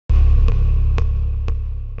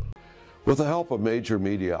With the help of major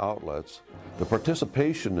media outlets, the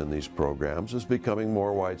participation in these programs is becoming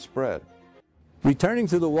more widespread. Returning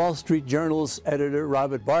to the Wall Street Journal's editor,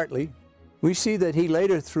 Robert Bartley, we see that he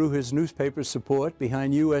later threw his newspaper's support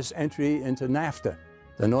behind U.S. entry into NAFTA,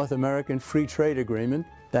 the North American Free Trade Agreement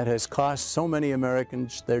that has cost so many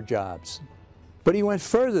Americans their jobs. But he went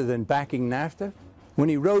further than backing NAFTA when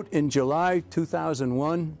he wrote in July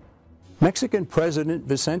 2001, Mexican President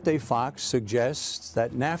Vicente Fox suggests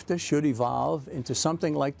that NAFTA should evolve into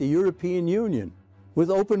something like the European Union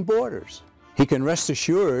with open borders. He can rest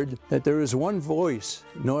assured that there is one voice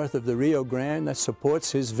north of the Rio Grande that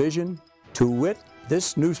supports his vision, to wit,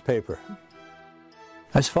 this newspaper.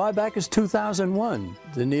 As far back as 2001,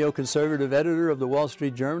 the neoconservative editor of the Wall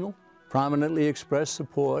Street Journal prominently expressed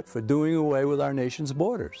support for doing away with our nation's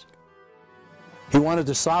borders. He wanted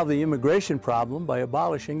to solve the immigration problem by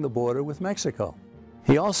abolishing the border with Mexico.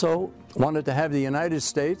 He also wanted to have the United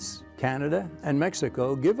States, Canada, and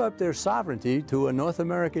Mexico give up their sovereignty to a North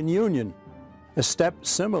American Union, a step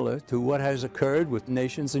similar to what has occurred with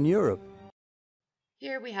nations in Europe.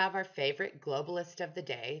 Here we have our favorite globalist of the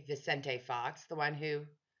day, Vicente Fox, the one who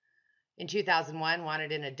in 2001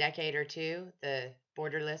 wanted in a decade or two the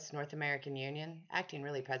borderless North American Union, acting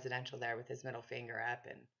really presidential there with his middle finger up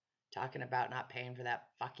and talking about not paying for that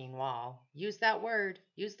fucking wall. Use that word.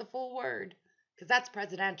 Use the full word, because that's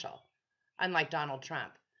presidential, unlike Donald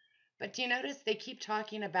Trump. But do you notice they keep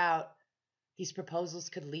talking about these proposals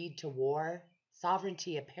could lead to war?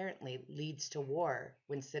 Sovereignty apparently leads to war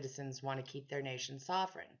when citizens want to keep their nation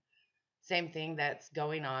sovereign. Same thing that's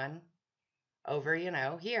going on over,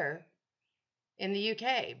 here in the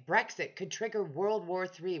UK. Brexit could trigger World War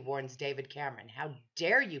III, warns David Cameron. How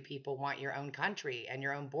dare you people want your own country and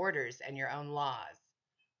your own borders and your own laws?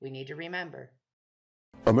 We need to remember.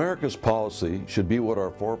 America's policy should be what our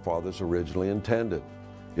forefathers originally intended.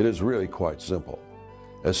 It is really quite simple.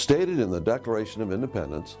 As stated in the Declaration of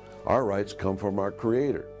Independence, our rights come from our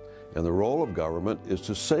Creator, and the role of government is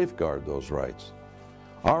to safeguard those rights.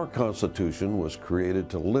 Our Constitution was created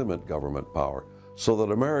to limit government power so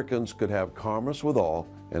that Americans could have commerce with all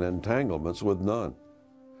and entanglements with none.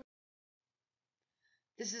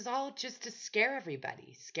 This is all just to scare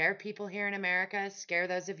everybody. Scare people here in America, scare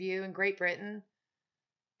those of you in Great Britain.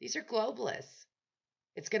 These are globalists.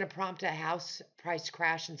 It's going to prompt a house price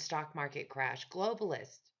crash and stock market crash.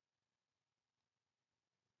 Globalist.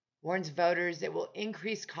 Warns voters it will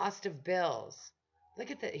increase cost of bills.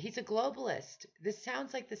 Look at that. He's a globalist. This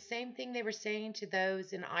sounds like the same thing they were saying to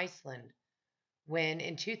those in Iceland when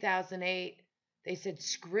in 2008 they said,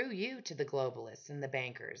 screw you to the globalists and the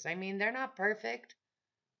bankers. I mean, they're not perfect,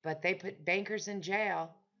 but they put bankers in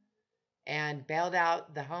jail and bailed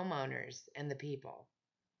out the homeowners and the people.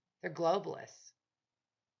 They're globalists,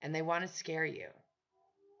 and they want to scare you.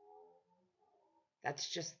 That's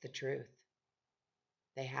just the truth.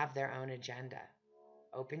 They have their own agenda.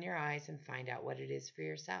 Open your eyes and find out what it is for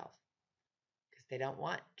yourself, because they don't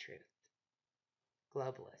want truth.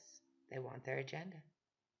 Globalists, they want their agenda.